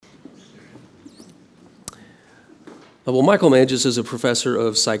Well, Michael Mangis is a professor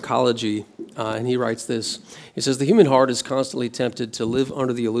of psychology, and he writes this. He says, the human heart is constantly tempted to live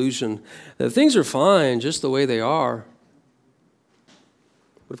under the illusion that things are fine just the way they are.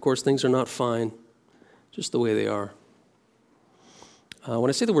 But of course, things are not fine just the way they are.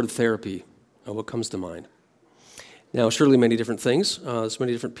 When I say the word therapy, what comes to mind? Now, surely many different things. There's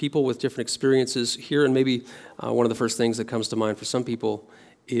many different people with different experiences here, and maybe one of the first things that comes to mind for some people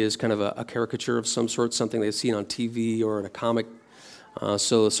is kind of a caricature of some sort, something they've seen on TV or in a comic.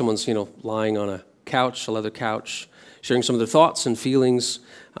 So someone's, lying on a couch, a leather couch, sharing some of their thoughts and feelings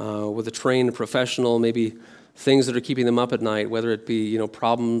with a trained professional, maybe things that are keeping them up at night, whether it be,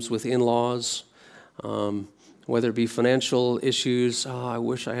 problems with in-laws, whether it be financial issues. I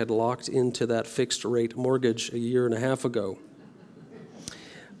wish I had locked into that fixed rate mortgage a year and a half ago.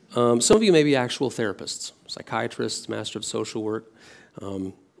 Some of you may be actual therapists, psychiatrists, master of social work,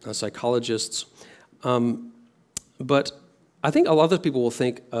 psychologists. But I think a lot of people will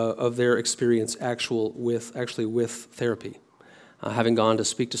think of their experience actually with therapy, having gone to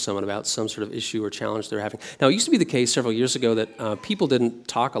speak to someone about some sort of issue or challenge they're having. Now, it used to be the case several years ago that people didn't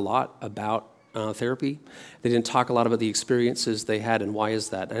talk a lot about therapy. They didn't talk a lot about the experiences they had, and why is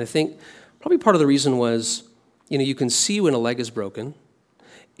that? And I think probably part of the reason was, you can see when a leg is broken,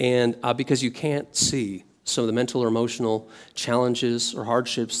 and because you can't see some of the mental or emotional challenges or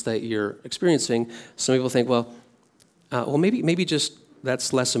hardships that you're experiencing, some people think, well, maybe just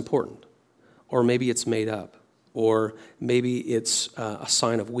that's less important, or maybe it's made up, or maybe it's a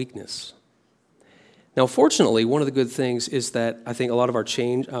sign of weakness. Now, fortunately, one of the good things is that I think a lot of our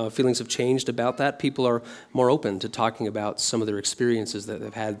feelings have changed about that. People are more open to talking about some of their experiences that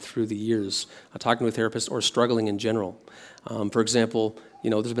they've had through the years, talking to a therapist or struggling in general. For example,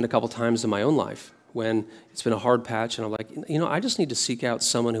 there's been a couple times in my own life when it's been a hard patch, and I'm like, I just need to seek out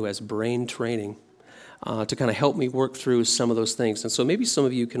someone who has brain training to kind of help me work through some of those things. And so maybe some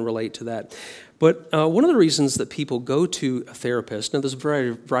of you can relate to that. But one of the reasons that people go to a therapist, now there's a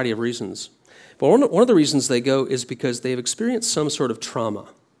variety of reasons, but one of the reasons they go is because they've experienced some sort of trauma.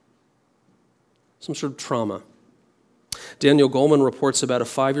 Daniel Goleman reports about a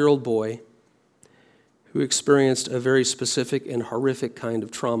 5-year-old boy who experienced a very specific and horrific kind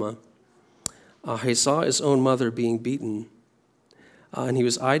of trauma. He saw his own mother being beaten, and he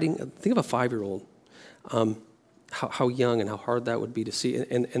was hiding. Think of a 5-year-old, how young and how hard that would be to see.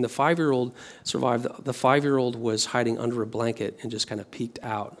 And the 5-year-old survived. The 5-year-old was hiding under a blanket and just kind of peeked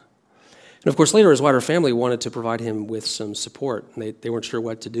out. And of course, later his wider family wanted to provide him with some support, and they weren't sure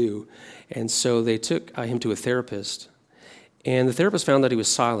what to do. And so they took him to a therapist, and the therapist found that he was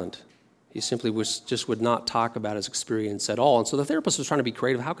silent. He simply would not talk about his experience at all. And so the therapist was trying to be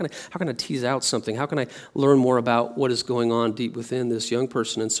creative. How can I tease out something? How can I learn more about what is going on deep within this young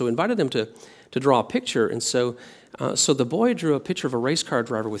person? And so invited him to draw a picture. And so the boy drew a picture of a race car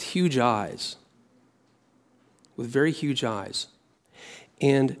driver with huge eyes, with very huge eyes.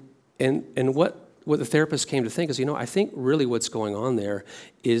 And what the therapist came to think is, I think really what's going on there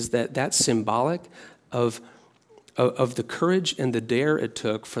is that's symbolic of the courage and the dare it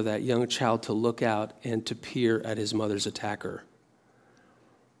took for that young child to look out and to peer at his mother's attacker.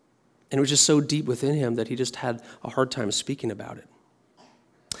 And it was just so deep within him that he just had a hard time speaking about it.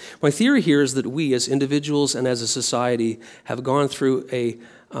 My theory here is that we as individuals and as a society have gone through a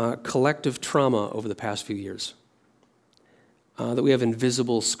collective trauma over the past few years, that we have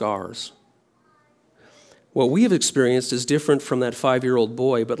invisible scars. What we have experienced is different from that 5-year-old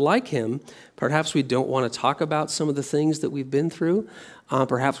boy, but like him, perhaps we don't want to talk about some of the things that we've been through.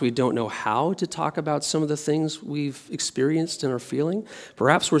 Perhaps we don't know how to talk about some of the things we've experienced and are feeling.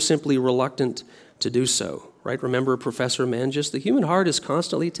 Perhaps we're simply reluctant to do so, right? Remember Professor Mangis, the human heart is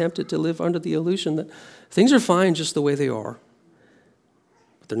constantly tempted to live under the illusion that things are fine just the way they are,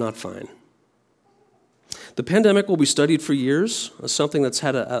 but they're not fine. The pandemic will be studied for years, something that's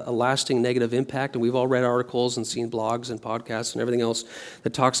had a lasting negative impact, and we've all read articles and seen blogs and podcasts and everything else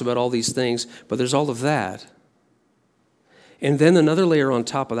that talks about all these things, but there's all of that. And then another layer on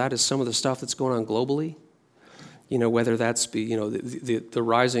top of that is some of the stuff that's going on globally, whether that's the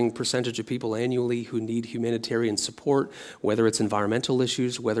rising percentage of people annually who need humanitarian support, whether it's environmental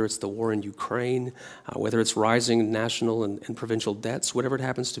issues, whether it's the war in Ukraine, whether it's rising national and provincial debts, whatever it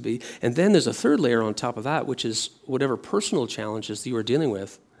happens to be. And then there's a third layer on top of that, which is whatever personal challenges that you are dealing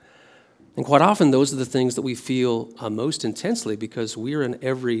with. And quite often, those are the things that we feel most intensely because we're in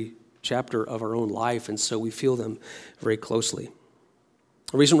every chapter of our own life, and so we feel them very closely.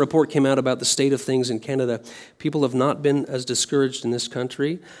 A recent report came out about the state of things in Canada. People have not been as discouraged in this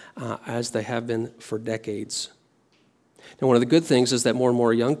country as they have been for decades. Now, one of the good things is that more and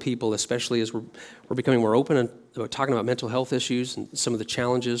more young people, especially as we're becoming more open and talking about mental health issues and some of the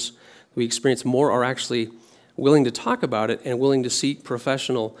challenges we experience, more are actually willing to talk about it and willing to seek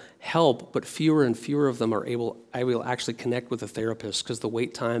professional help, but fewer and fewer of them are able actually connect with a therapist because the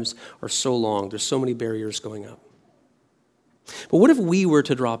wait times are so long. There's so many barriers going up. But what if we were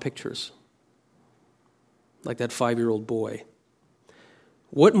to draw pictures like that 5-year-old boy?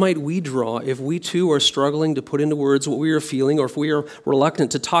 What might we draw if we too are struggling to put into words what we are feeling, or if we are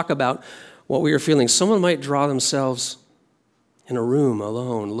reluctant to talk about what we are feeling? Someone might draw themselves in a room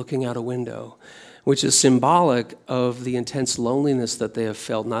alone, looking out a window, which is symbolic of the intense loneliness that they have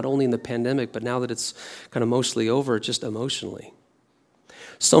felt, not only in the pandemic, but now that it's kind of mostly over, just emotionally.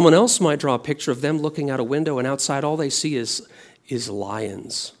 Someone else might draw a picture of them looking out a window, and outside all they see is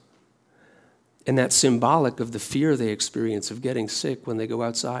lions. And that's symbolic of the fear they experience of getting sick when they go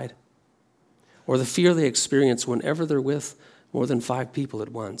outside, or the fear they experience whenever they're with more than 5 people at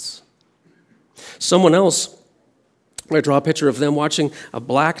once. Someone else might draw a picture of them watching a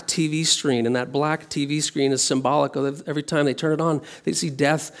black TV screen, and that black TV screen is symbolic of every time they turn it on, they see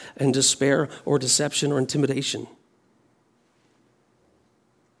death and despair or deception or intimidation.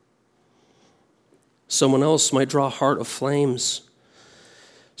 Someone else might draw a heart of flames,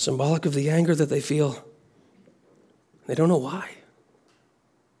 symbolic of the anger that they feel. They don't know why.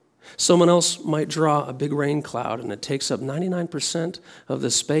 Someone else might draw a big rain cloud, and it takes up 99% of the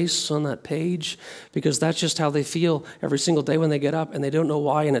space on that page because that's just how they feel every single day when they get up, and they don't know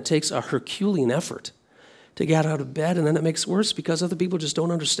why, and it takes a Herculean effort to get out of bed, and then it makes it worse because other people just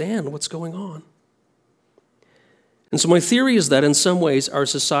don't understand what's going on. And so my theory is that in some ways our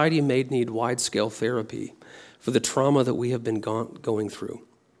society may need wide-scale therapy for the trauma that we have been going through.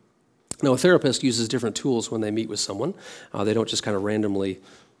 Now, a therapist uses different tools when they meet with someone. They don't just kind of randomly,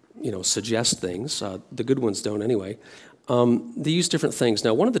 suggest things. The good ones don't anyway. They use different things.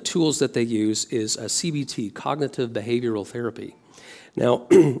 Now, one of the tools that they use is CBT, cognitive behavioral therapy. Now,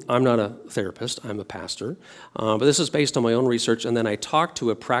 I'm not a therapist, I'm a pastor, but this is based on my own research, and then I talked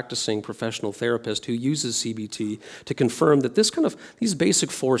to a practicing professional therapist who uses CBT to confirm that these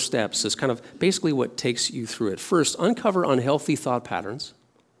basic 4 steps is kind of basically what takes you through it. First, uncover unhealthy thought patterns.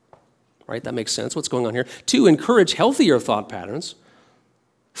 Right, that makes sense. What's going on here? 2, encourage healthier thought patterns.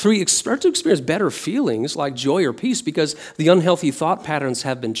 3, start to experience better feelings like joy or peace because the unhealthy thought patterns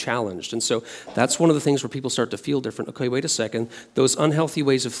have been challenged. And so that's one of the things where people start to feel different. Okay, wait a second. Those unhealthy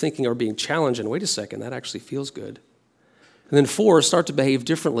ways of thinking are being challenged, and wait a second, that actually feels good. And then 4, start to behave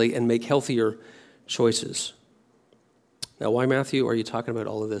differently and make healthier choices. Now, why, Matthew, are you talking about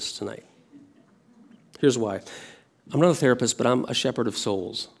all of this tonight? Here's why. I'm not a therapist, but I'm a shepherd of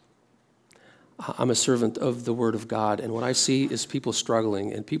souls. I'm a servant of the Word of God, and what I see is people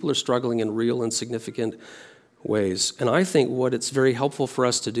struggling, and people are struggling in real and significant ways. And I think what it's very helpful for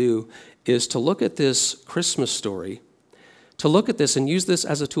us to do is to look at this Christmas story, to look at this and use this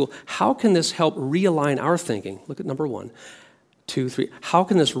as a tool. How can this help realign our thinking? Look at number 1, 2, 3. How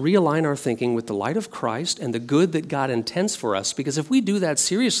can this realign our thinking with the light of Christ and the good that God intends for us? Because if we do that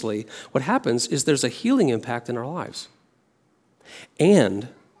seriously, what happens is there's a healing impact in our lives. And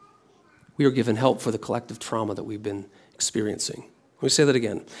we are given help for the collective trauma that we've been experiencing. Let me say that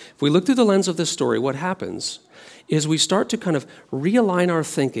again. If we look through the lens of this story, what happens is we start to kind of realign our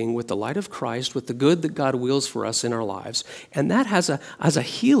thinking with the light of Christ, with the good that God wills for us in our lives, and that has a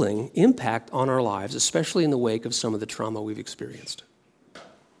healing impact on our lives, especially in the wake of some of the trauma we've experienced.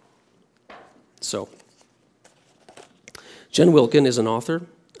 So, Jen Wilkin is an author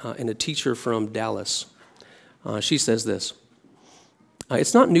and a teacher from Dallas. She says this: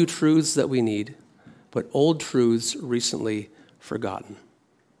 it's not new truths that we need, but old truths recently forgotten.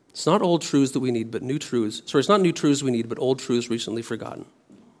 It's not old truths that we need, but new truths. Sorry, it's not new truths we need, but old truths recently forgotten.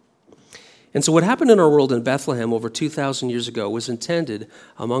 And so what happened in our world in Bethlehem over 2,000 years ago was intended,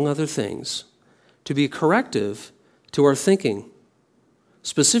 among other things, to be a corrective to our thinking,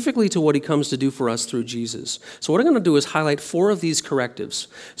 specifically to what he comes to do for us through Jesus. So what I'm going to do is highlight 4 of these correctives.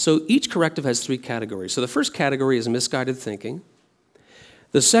 So each corrective has 3 categories. So the first category is misguided thinking.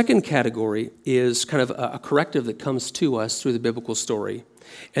 The second category is kind of a corrective that comes to us through the biblical story.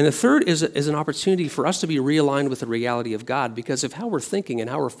 And the third is an opportunity for us to be realigned with the reality of God, because if how we're thinking and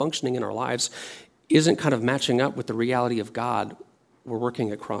how we're functioning in our lives isn't kind of matching up with the reality of God, we're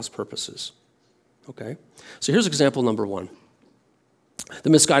working at cross purposes. Okay? So here's example number 1. The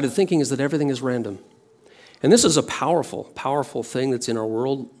misguided thinking is that everything is random. And this is a powerful, powerful thing that's in our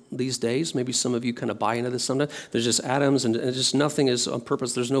world these days. Maybe some of you kind of buy into this sometimes. There's just atoms and just nothing is on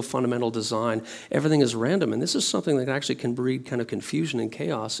purpose. There's no fundamental design. Everything is random. And this is something that actually can breed kind of confusion and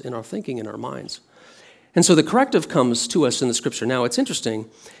chaos in our thinking, in our minds. And so the corrective comes to us in the Scripture. Now, it's interesting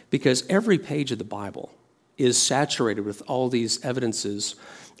because every page of the Bible is saturated with all these evidences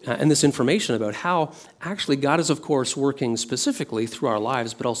and this information about how actually God is, of course, working specifically through our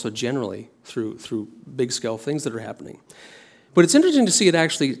lives, but also generally through big-scale things that are happening. But it's interesting to see it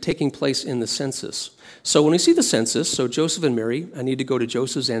actually taking place in the census. So when we see the census, so Joseph and Mary need to go to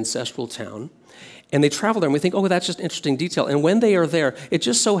Joseph's ancestral town, and they travel there, and we think, oh, that's just an interesting detail. And when they are there, it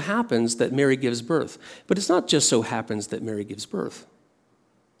just so happens that Mary gives birth. But it's not just so happens that Mary gives birth.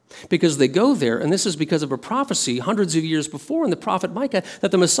 Because they go there, and this is because of a prophecy hundreds of years before in the prophet Micah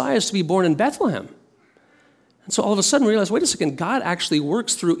that the Messiah is to be born in Bethlehem. And so all of a sudden we realize, wait a second, God actually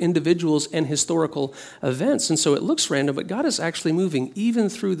works through individuals and historical events. And so it looks random, but God is actually moving even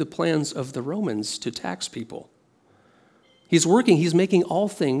through the plans of the Romans to tax people. He's working, he's making all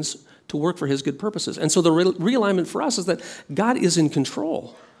things to work for his good purposes. And so the realignment for us is that God is in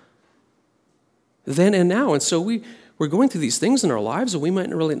control then and now. And so we're going through these things in our lives, and we might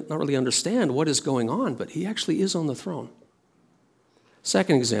not really understand what is going on, but he actually is on the throne.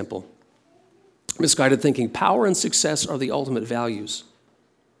 Second example, misguided thinking. Power and success are the ultimate values.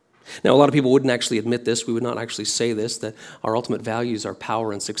 Now, a lot of people wouldn't actually admit this. We would not actually say this, that our ultimate values are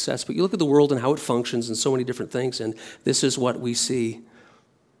power and success. But you look at the world and how it functions and so many different things, and this is what we see.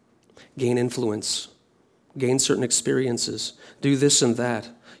 Gain influence, gain certain experiences, do this and that,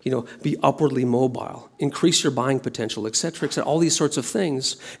 be upwardly mobile, increase your buying potential, et cetera, all these sorts of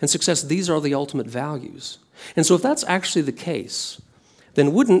things. And success, these are the ultimate values. And so if that's actually the case,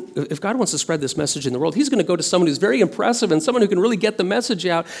 then if God wants to spread this message in the world, he's going to go to someone who's very impressive and someone who can really get the message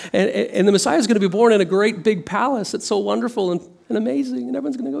out. And the Messiah is going to be born in a great big palace that's so wonderful and amazing. And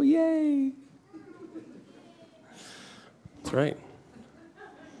everyone's going to go, yay. That's right.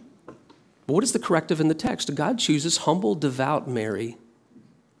 But what is the corrective in the text? God chooses humble, devout Mary,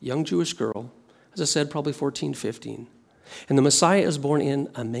 young Jewish girl, as I said, probably 14, 15. And the Messiah is born in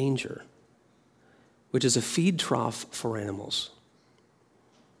a manger, which is a feed trough for animals.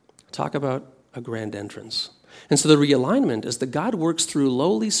 Talk about a grand entrance. And so the realignment is that God works through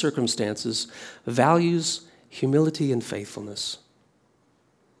lowly circumstances, values, humility, and faithfulness.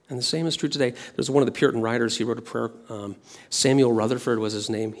 And the same is true today. There's one of the Puritan writers, he wrote a prayer, Samuel Rutherford was his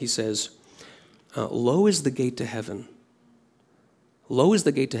name. He says, low is the gate to heaven. Low is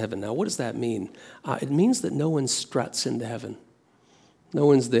the gate to heaven. Now, what does that mean? It means that no one struts into heaven. No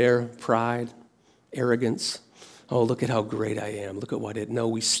one's there, pride, arrogance. Oh, look at how great I am. Look at what I did. No,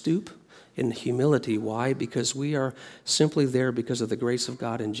 we stoop in humility. Why? Because we are simply there because of the grace of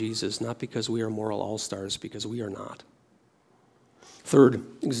God in Jesus, not because we are moral all-stars, because we are not. Third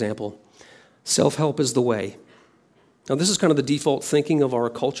example, self-help is the way. Now, this is kind of the default thinking of our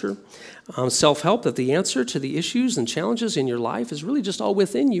culture. Self-help, that the answer to the issues and challenges in your life is really just all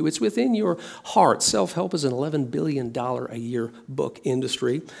within you. It's within your heart. Self-help is an $11 billion a year book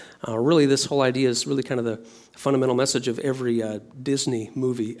industry. Really, this whole idea is really kind of the fundamental message of every Disney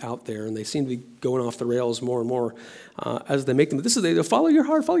movie out there, and they seem to be going off the rails more and more as they make them. They follow your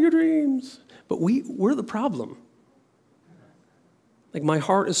heart, follow your dreams. But we're the problem. Like, my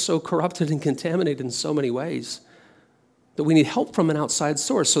heart is so corrupted and contaminated in so many ways that we need help from an outside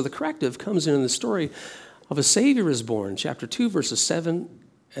source. So the corrective comes in the story of a Savior is born, chapter 2, verses 7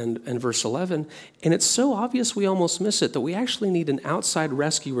 and verse 11. And it's so obvious we almost miss it that we actually need an outside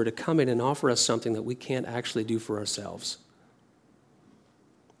rescuer to come in and offer us something that we can't actually do for ourselves.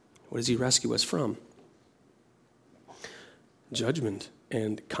 What does he rescue us from? Judgment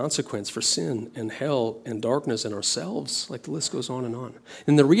and consequence for sin and hell and darkness and ourselves. Like, the list goes on.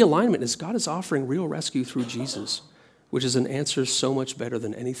 And the realignment is God is offering real rescue through Jesus, which is an answer so much better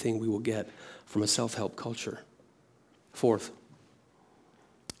than anything we will get from a self-help culture. Fourth,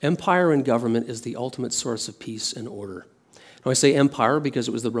 empire and government is the ultimate source of peace and order. Now, I say empire because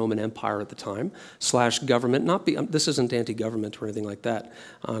it was the Roman Empire at the time, / government. This isn't anti-government or anything like that.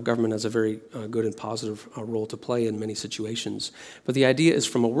 Government has a very good and positive role to play in many situations. But the idea is,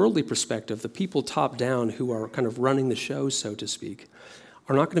 from a worldly perspective, the people top down who are kind of running the show, so to speak,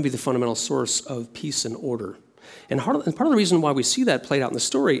 are not going to be the fundamental source of peace and order. And part of the reason why we see that played out in the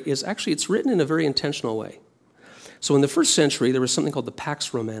story is actually it's written in a very intentional way. So in the first century, there was something called the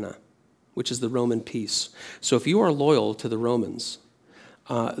Pax Romana, which is the Roman peace. So if you are loyal to the Romans,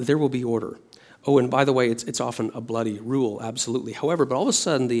 there will be order. Oh, and by the way, it's often a bloody rule, absolutely. However, but all of a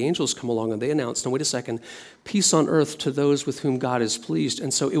sudden, the angels come along and they announce, no, wait a second, peace on earth to those with whom God is pleased.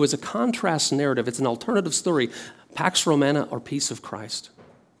 And so it was a contrast narrative. It's an alternative story, Pax Romana or peace of Christ.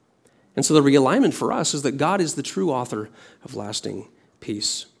 And so the realignment for us is that God is the true author of lasting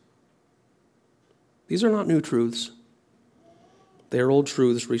peace. These are not new truths. They are old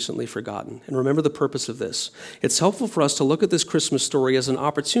truths recently forgotten. And remember the purpose of this. It's helpful for us to look at this Christmas story as an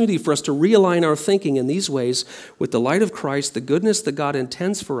opportunity for us to realign our thinking in these ways with the light of Christ, the goodness that God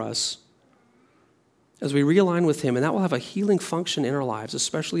intends for us, as we realign with him. And that will have a healing function in our lives,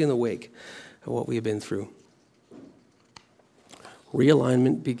 especially in the wake of what we have been through.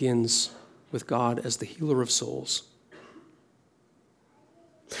 Realignment begins with God as the healer of souls.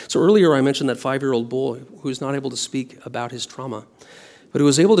 So earlier I mentioned that 5-year-old boy who's not able to speak about his trauma, but who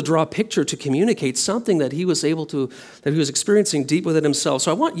was able to draw a picture to communicate something that he was experiencing deep within himself.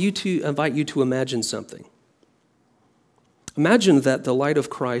 So I want you to invite you to imagine something. Imagine that the light of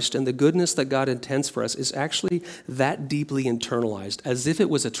Christ and the goodness that God intends for us is actually that deeply internalized, as if it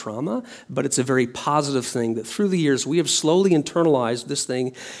was a trauma, but it's a very positive thing, that through the years we have slowly internalized this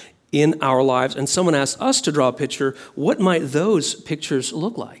thing in our lives, and someone asked us to draw a picture. What might those pictures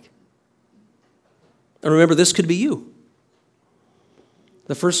look like? And remember, this could be you.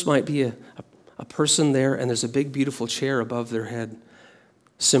 The first might be a person there, and there's a big, beautiful chair above their head,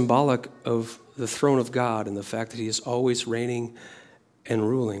 symbolic of the throne of God and the fact that he is always reigning and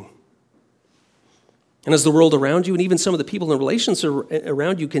ruling. And as the world around you and even some of the people in relations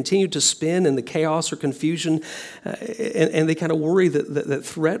around you continue to spin in the chaos or confusion, and they kind of worry that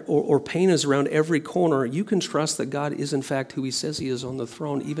threat or pain is around every corner, you can trust that God is in fact who he says he is on the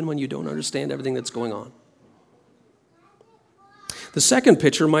throne, even when you don't understand everything that's going on. The second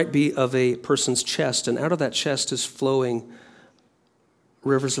picture might be of a person's chest, and out of that chest is flowing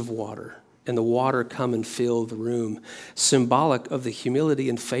rivers of water. And the water come and fill the room, symbolic of the humility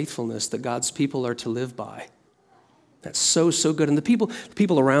and faithfulness that God's people are to live by. That's so, so good. And the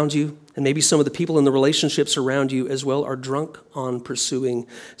people around you, and maybe some of the people in the relationships around you as well, are drunk on pursuing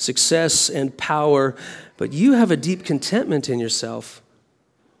success and power, but you have a deep contentment in yourself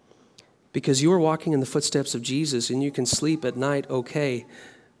because you are walking in the footsteps of Jesus, and you can sleep at night okay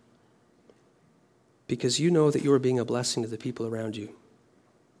because you know that you are being a blessing to the people around you.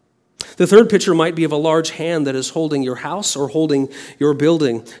 The third picture might be of a large hand that is holding your house or holding your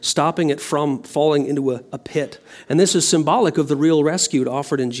building, stopping it from falling into a pit. And this is symbolic of the real rescue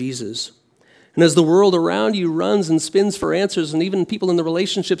offered in Jesus. And as the world around you runs and spins for answers, and even people in the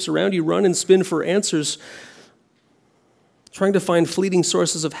relationships around you run and spin for answers, trying to find fleeting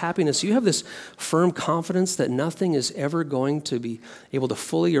sources of happiness, you have this firm confidence that nothing is ever going to be able to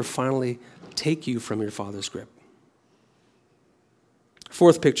fully or finally take you from your Father's grip.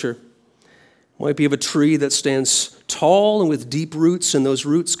 Fourth picture might be of a tree that stands tall and with deep roots, and those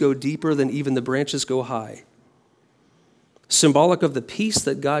roots go deeper than even the branches go high. Symbolic of the peace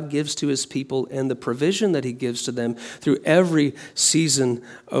that God gives to his people and the provision that he gives to them through every season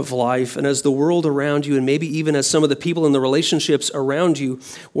of life. And as the world around you, and maybe even as some of the people in the relationships around you,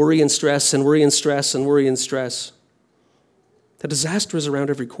 worry and stress and worry and stress and worry and stress, the disaster is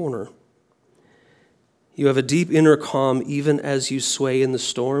around every corner. You have a deep inner calm even as you sway in the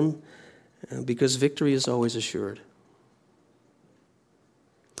storm, because victory is always assured.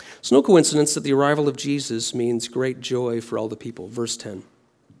 It's no coincidence that the arrival of Jesus means great joy for all the people. Verse 10.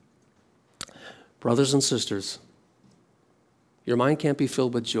 Brothers and sisters, your mind can't be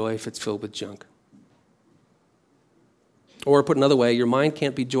filled with joy if it's filled with junk. Or put another way, your mind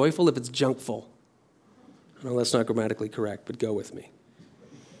can't be joyful if it's junkful. I know that's not grammatically correct, but go with me.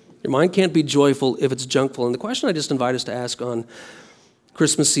 Your mind can't be joyful if it's junkful. And the question I just invite us to ask on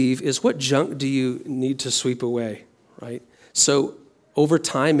Christmas Eve is, what junk do you need to sweep away, right? So over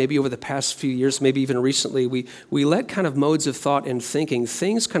time, maybe over the past few years, maybe even recently, we let kind of modes of thought and thinking,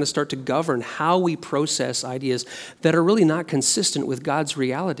 things kind of start to govern how we process ideas that are really not consistent with God's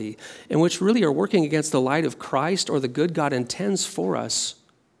reality, and which really are working against the light of Christ or the good God intends for us.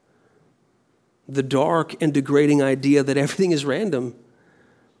 The dark and degrading idea that everything is random.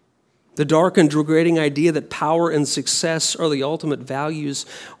 The dark and degrading idea that power and success are the ultimate values,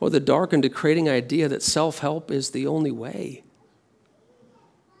 or the dark and degrading idea that self-help is the only way.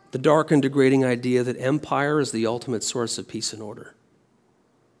 The dark and degrading idea that empire is the ultimate source of peace and order.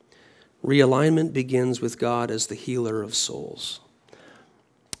 Realignment begins with God as the healer of souls.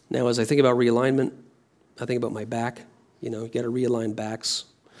 Now, as I think about realignment, I think about my back. You got to realign backs.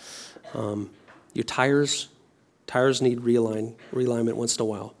 Your tires need realignment once in a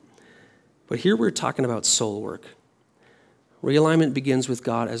while. But here we're talking about soul work. Realignment begins with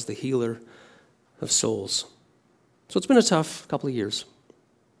God as the healer of souls. So it's been a tough couple of years.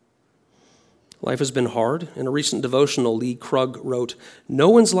 Life has been hard. In a recent devotional, Lee Krug wrote, "No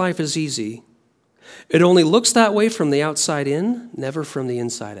one's life is easy. It only looks that way from the outside in, never from the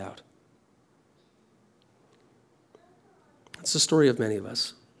inside out." That's the story of many of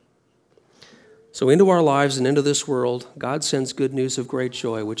us. So into our lives and into this world, God sends good news of great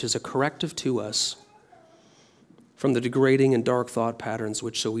joy, which is a corrective to us from the degrading and dark thought patterns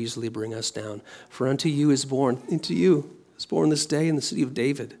which so easily bring us down. For unto you is born this day in the city of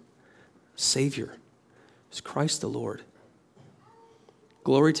David, Savior, is Christ the Lord.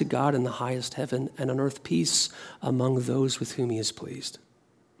 Glory to God in the highest heaven, and on earth peace among those with whom he is pleased.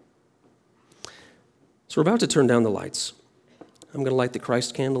 So we're about to turn down the lights. I'm going to light the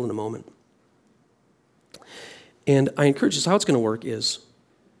Christ candle in a moment. And I encourage you, so how it's going to work is,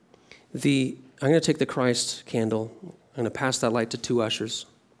 I'm going to take the Christ candle, I'm going to pass that light to two ushers.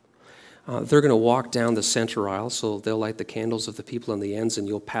 They're going to walk down the center aisle, so they'll light the candles of the people on the ends, and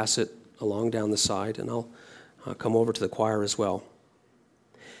you'll pass it along down the side, and I'll come over to the choir as well.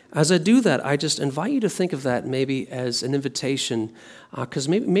 As I do that, I just invite you to think of that maybe as an invitation, because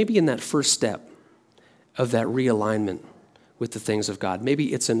maybe in that first step of that realignment with the things of God,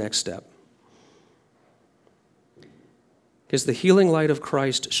 maybe it's a next step. Because the healing light of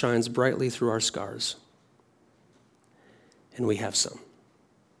Christ shines brightly through our scars, and we have some.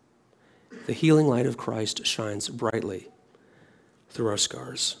 The healing light of Christ shines brightly through our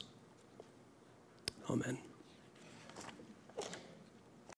scars. Amen.